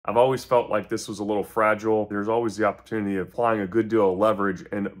I've always felt like this was a little fragile. There's always the opportunity of applying a good deal of leverage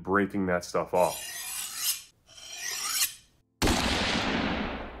and breaking that stuff off.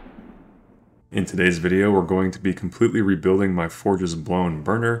 In today's video, we're going to be completely rebuilding my forge's blown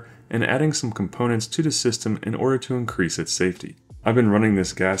burner and adding some components to the system in order to increase its safety. I've been running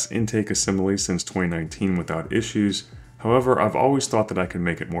this gas intake assembly since 2019 without issues. However, I've always thought that I could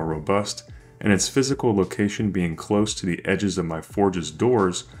make it more robust, and its physical location being close to the edges of my forge's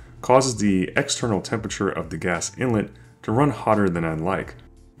doors causes the external temperature of the gas inlet to run hotter than I'd like.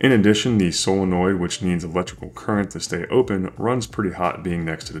 In addition, the solenoid, which needs electrical current to stay open, runs pretty hot being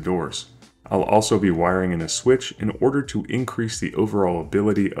next to the doors. I'll also be wiring in a switch in order to increase the overall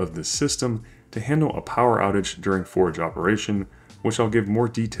ability of the system to handle a power outage during forge operation, which I'll give more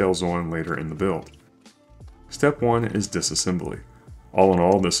details on later in the build. Step 1 is disassembly. All in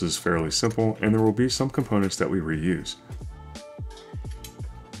all, this is fairly simple, and there will be some components that we reuse.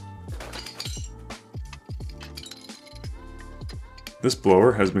 This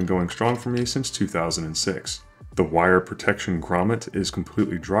blower has been going strong for me since 2006. The wire protection grommet is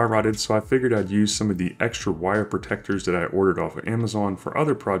completely dry rotted, so I figured I'd use some of the extra wire protectors that I ordered off of Amazon for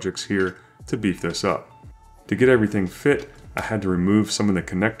other projects here to beef this up. To get everything fit, I had to remove some of the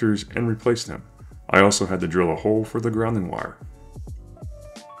connectors and replace them. I also had to drill a hole for the grounding wire.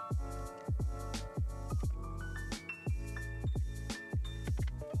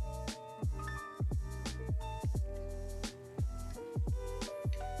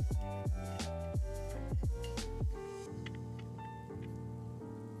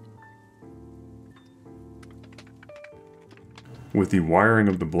 With the wiring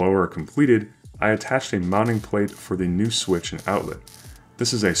of the blower completed, I attached a mounting plate for the new switch and outlet.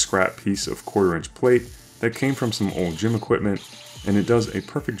 This is a scrap piece of 1/4-inch plate that came from some old gym equipment, and it does a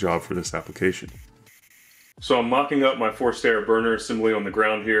perfect job for this application. So I'm mocking up my forced air burner assembly on the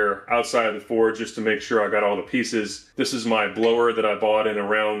ground here outside of the forge just to make sure I got all the pieces. This is my blower that I bought in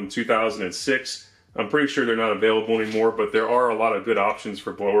around 2006. I'm pretty sure they're not available anymore, but there are a lot of good options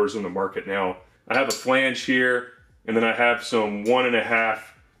for blowers on the market now. I have a flange here, and then I have some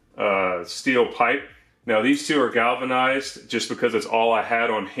 1.5 steel pipe. Now these two are galvanized just because it's all I had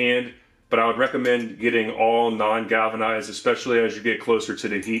on hand, but I would recommend getting all non-galvanized, especially as you get closer to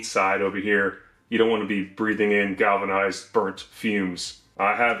the heat side over here. You don't want to be breathing in galvanized burnt fumes.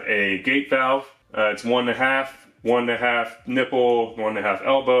 I have a gate valve. It's 1.5 nipple, 1.5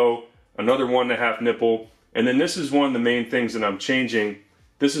 elbow, another 1.5 nipple, and then this is one of the main things that I'm changing.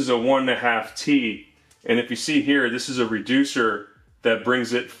 This is a 1.5 T. And if you see here, this is a reducer that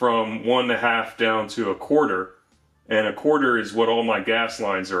brings it from 1.5 down to 1/4. And 1/4 is what all my gas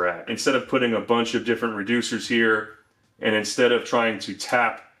lines are at. Instead of putting a bunch of different reducers here, and instead of trying to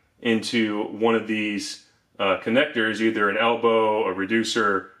tap into one of these connectors, either an elbow, a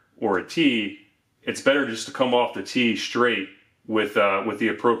reducer, or a T, it's better just to come off the T straight with the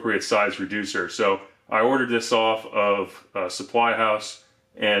appropriate size reducer. So I ordered this off of Supply House.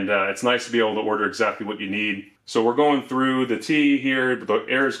 And it's nice to be able to order exactly what you need. So we're going through the T here, the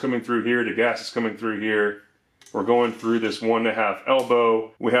air is coming through here, the gas is coming through here. We're going through this 1.5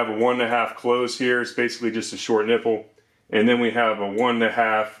 elbow. We have a 1.5 close here. It's basically just a short nipple. And then we have a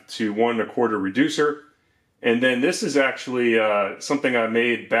 1.5 to 1.25 reducer. And then this is actually something I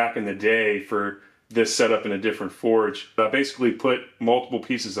made back in the day for this setup in a different forge. I basically put multiple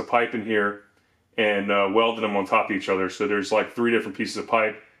pieces of pipe in here and welded them on top of each other. So there's like 3 different pieces of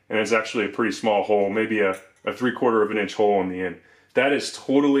pipe, and it's actually a pretty small hole, maybe a 3/4 of an inch hole on the end. That is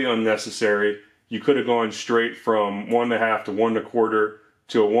totally unnecessary. You could have gone straight from 1.5 to 1.25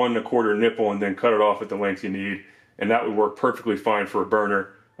 to a 1.25 nipple and then cut it off at the length you need, and that would work perfectly fine for a burner.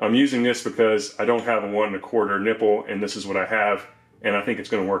 I'm using this because I don't have a 1.25 nipple, and this is what I have, and I think it's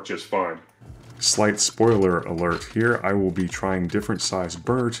going to work just fine. Slight spoiler alert here, I will be trying different size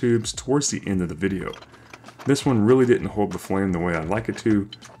burner tubes towards the end of the video. This one really didn't hold the flame the way I'd like it to,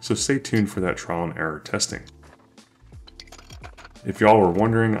 so stay tuned for that trial and error testing. If y'all were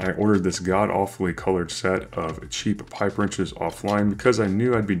wondering, I ordered this god-awfully colored set of cheap pipe wrenches offline because I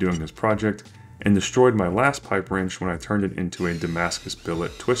knew I'd be doing this project, and destroyed my last pipe wrench when I turned it into a Damascus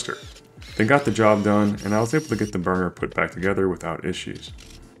billet twister. They got the job done, and I was able to get the burner put back together without issues.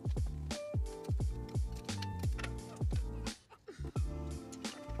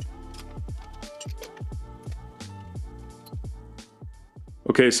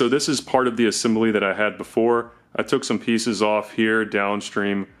 Okay, so this is part of the assembly that I had before. I took some pieces off here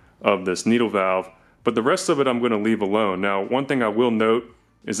downstream of this needle valve, but the rest of it I'm going to leave alone. Now, one thing I will note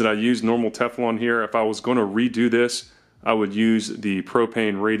is that I use normal Teflon here. If I was going to redo this, I would use the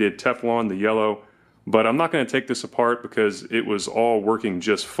propane rated Teflon, the yellow, But I'm not going to take this apart because it was all working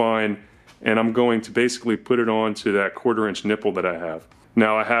just fine, and I'm going to basically put it onto that 1/4 inch nipple that I have.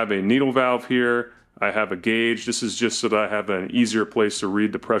 Now I have a needle valve here, I have a gauge. This is just so that I have an easier place to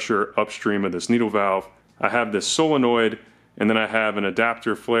read the pressure upstream of this needle valve. I have this solenoid, and then I have an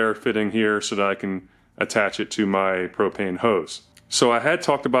adapter flare fitting here so that I can attach it to my propane hose. So I had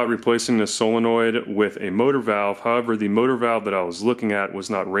talked about replacing this solenoid with a motor valve. However, the motor valve that I was looking at was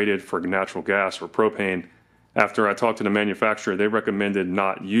not rated for natural gas or propane. After I talked to the manufacturer, they recommended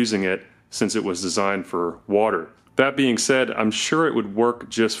not using it since it was designed for water. That being said, I'm sure it would work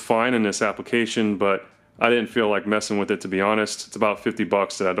just fine in this application, but I didn't feel like messing with it, to be honest. It's about 50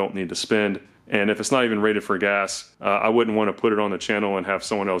 bucks that I don't need to spend. And if it's not even rated for gas, I wouldn't want to put it on the channel and have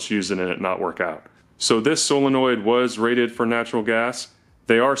someone else use it and it not work out. So this solenoid was rated for natural gas.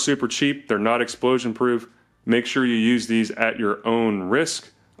 They are super cheap. They're not explosion proof. Make sure you use these at your own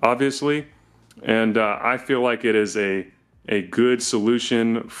risk, obviously. And I feel like it is a good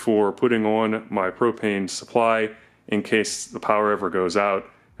solution for putting on my propane supply in case the power ever goes out.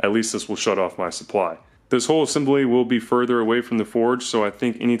 At least this will shut off my supply. This whole assembly will be further away from the forge, so I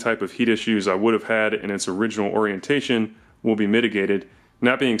think any type of heat issues I would have had in its original orientation will be mitigated. And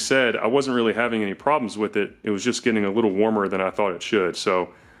that being said, I wasn't really having any problems with it. It was just getting a little warmer than I thought it should. So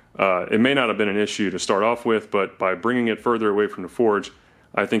it may not have been an issue to start off with, but by bringing it further away from the forge,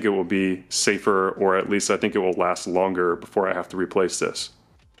 I think it will be safer, or at least I think it will last longer before I have to replace this.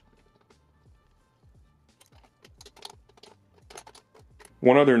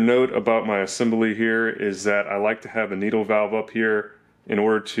 One other note about my assembly here is that I like to have a needle valve up here in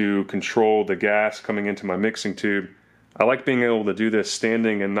order to control the gas coming into my mixing tube. I like being able to do this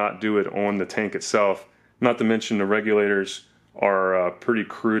standing and not do it on the tank itself. Not to mention the regulators are pretty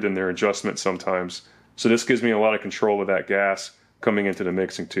crude in their adjustment sometimes. So this gives me a lot of control of that gas coming into the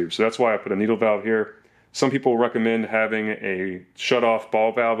mixing tube. So that's why I put a needle valve here. Some people recommend having a shut-off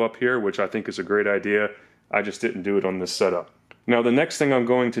ball valve up here, which I think is a great idea. I just didn't do it on this setup. Now the next thing I'm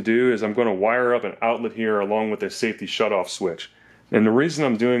going to do is I'm going to wire up an outlet here along with a safety shut-off switch. And the reason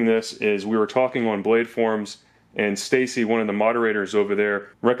I'm doing this is we were talking on blade forums, and Stacy, one of the moderators over there,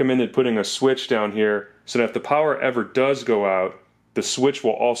 recommended putting a switch down here so that if the power ever does go out, the switch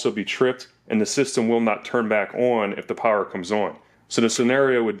will also be tripped and the system will not turn back on if the power comes on. So the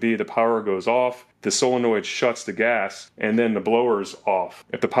scenario would be the power goes off, the solenoid shuts the gas, and then the blower's off.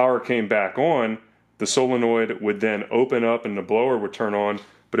 If the power came back on, the solenoid would then open up and the blower would turn on,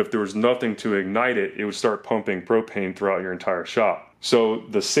 but if there was nothing to ignite it, it would start pumping propane throughout your entire shop. So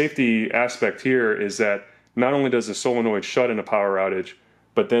the safety aspect here is that not only does the solenoid shut in a power outage,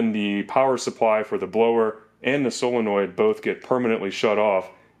 but then the power supply for the blower and the solenoid both get permanently shut off,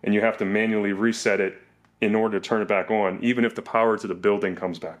 and you have to manually reset it in order to turn it back on, even if the power to the building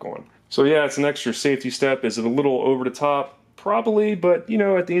comes back on. So yeah, it's an extra safety step. Is it a little over the top? Probably, but you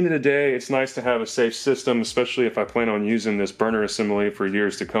know, at the end of the day, it's nice to have a safe system, especially if I plan on using this burner assembly for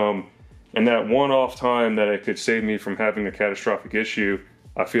years to come. And that one-off time that it could save me from having a catastrophic issue,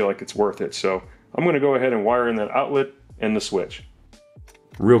 I feel like it's worth it. So I'm going to go ahead and wire in that outlet and the switch.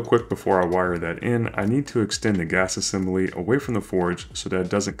 Real quick before I wire that in, I need to extend the gas assembly away from the forge so that it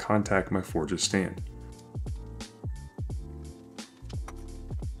doesn't contact my forge's stand.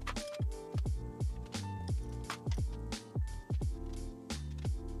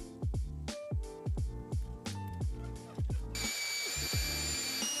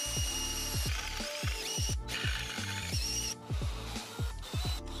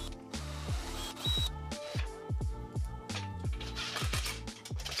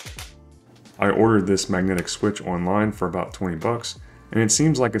 I ordered this magnetic switch online for about 20 bucks, and it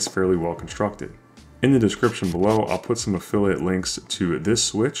seems like it's fairly well constructed. In the description below, I'll put some affiliate links to this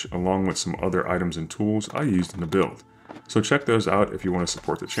switch along with some other items and tools I used in the build. So check those out if you want to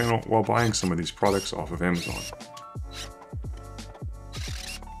support the channel while buying some of these products off of Amazon.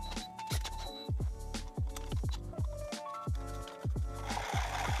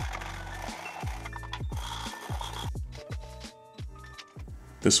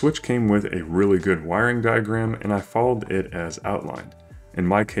 The switch came with a really good wiring diagram, and I followed it as outlined. In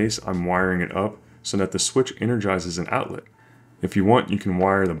my case, I'm wiring it up so that the switch energizes an outlet. If you want, you can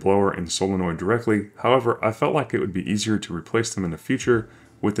wire the blower and solenoid directly. However, I felt like it would be easier to replace them in the future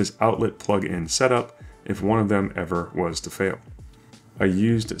with this outlet plug-in setup if one of them ever was to fail. I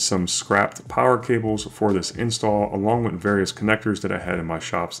used some scrapped power cables for this install along with various connectors that I had in my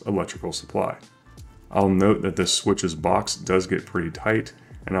shop's electrical supply. I'll note that this switch's box does get pretty tight,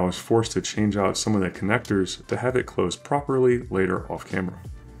 and I was forced to change out some of the connectors to have it close properly later off camera.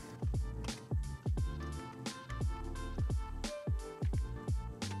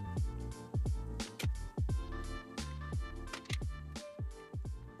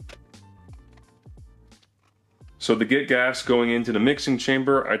 So to get gas going into the mixing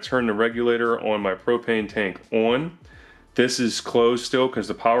chamber, I turn the regulator on my propane tank on. This is closed still because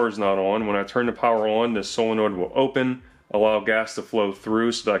the power is not on. When I turn the power on, this solenoid will open, allow gas to flow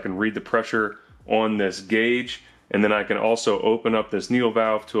through so that I can read the pressure on this gauge, and then I can also open up this needle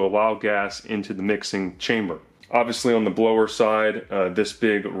valve to allow gas into the mixing chamber. Obviously on the blower side, this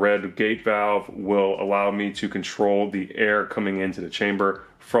big red gate valve will allow me to control the air coming into the chamber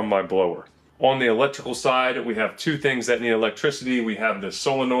from my blower. On the electrical side, we have two things that need electricity. We have the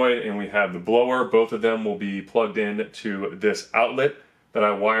solenoid and we have the blower. Both of them will be plugged in to this outlet that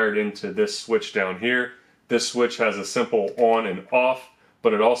I wired into this switch down here. This switch has a simple on and off,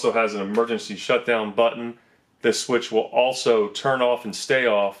 but it also has an emergency shutdown button. This switch will also turn off and stay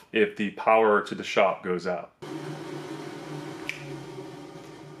off if the power to the shop goes out.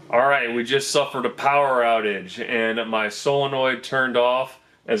 All right, we just suffered a power outage and my solenoid turned off,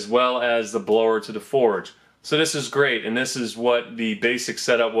 as well as the blower to the forge. So this is great, and this is what the basic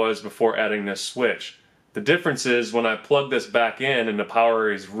setup was before adding this switch. The difference is when I plug this back in and the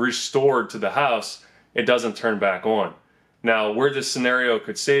power is restored to the house, it doesn't turn back on. Now, where this scenario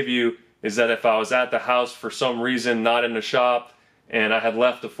could save you is that if I was at the house for some reason, not in the shop, and I had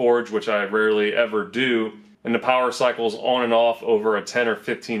left the forge, which I rarely ever do, and the power cycle's on and off over a 10 or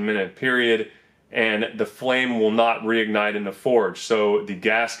 15 minute period, and the flame will not reignite in the forge. So the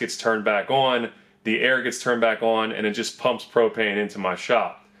gas gets turned back on, the air gets turned back on, and it just pumps propane into my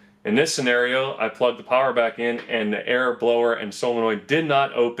shop. In this scenario, I plugged the power back in and the air blower and solenoid did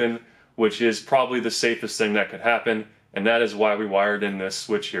not open, which is probably the safest thing that could happen, and that is why we wired in this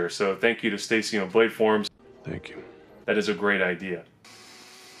switch here. So thank you to Stacy on Blade Forums. Thank you. That is a great idea.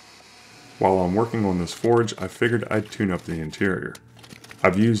 While I'm working on this forge, I figured I'd tune up the interior.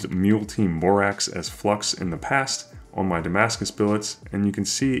 I've used Mule Team Borax as flux in the past on my Damascus billets, and you can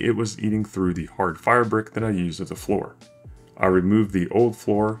see it was eating through the hard fire brick that I used as a floor. I removed the old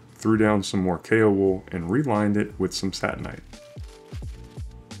floor, threw down some more KO wool, and relined it with some satinite.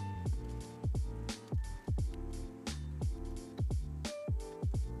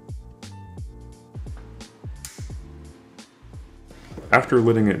 After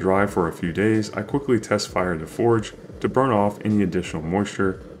letting it dry for a few days, I quickly test fired the forge to burn off any additional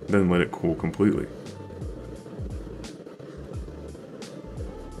moisture, then let it cool completely.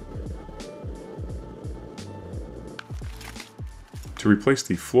 To replace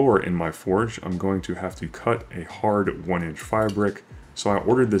the floor in my forge, I'm going to have to cut a hard 1-inch fire brick, so I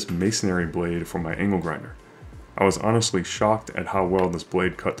ordered this masonry blade for my angle grinder. I was honestly shocked at how well this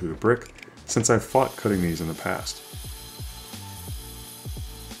blade cut through the brick, since I've fought cutting these in the past.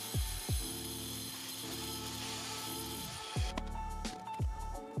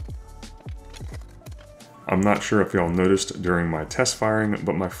 I'm not sure if y'all noticed during my test firing,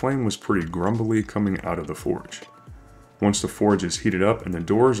 but my flame was pretty grumbly coming out of the forge. Once the forge is heated up and the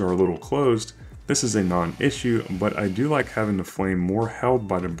doors are a little closed, this is a non-issue, but I do like having the flame more held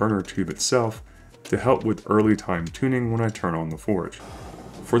by the burner tube itself to help with early time tuning when I turn on the forge.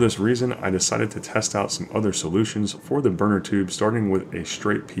 For this reason, I decided to test out some other solutions for the burner tube, starting with a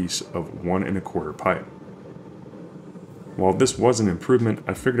straight piece of 1 1/4 pipe. While this was an improvement,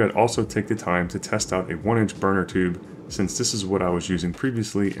 I figured I'd also take the time to test out a 1-inch burner tube, since this is what I was using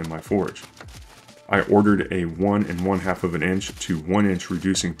previously in my forge. I ordered a 1 1/2 inch to 1 inch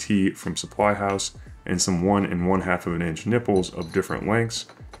reducing T from Supply House and some 1 1/2 inch nipples of different lengths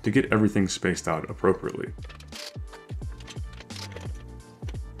to get everything spaced out appropriately.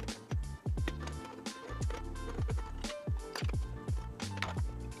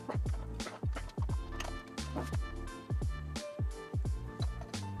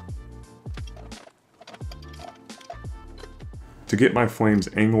 To get my flame's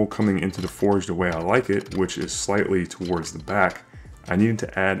angle coming into the forge the way I like it, which is slightly towards the back, I needed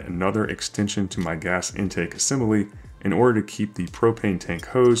to add another extension to my gas intake assembly in order to keep the propane tank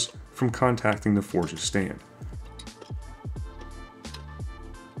hose from contacting the forge's stand.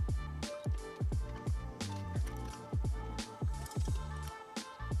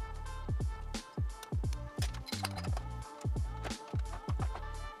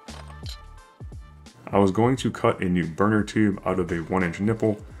 I was going to cut a new burner tube out of a 1-inch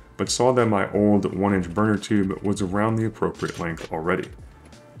nipple, but saw that my old 1-inch burner tube was around the appropriate length already.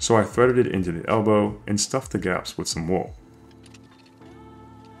 So I threaded it into the elbow and stuffed the gaps with some wool.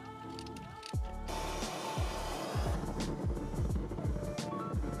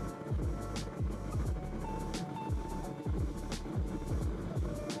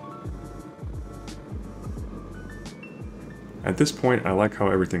 At this point, I like how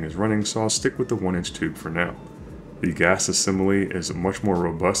everything is running, so I'll stick with the 1-inch tube for now. The gas assembly is much more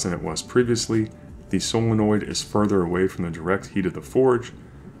robust than it was previously. the solenoid is further away from the direct heat of the forge,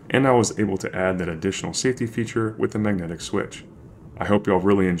 and I was able to add that additional safety feature with the magnetic switch. I hope y'all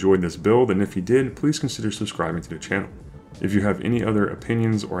really enjoyed this build, and if you did, please consider subscribing to the channel. If you have any other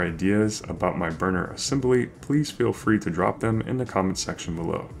opinions or ideas about my burner assembly, please feel free to drop them in the comments section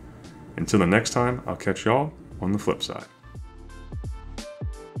below. Until the next time, I'll catch y'all on the flip side.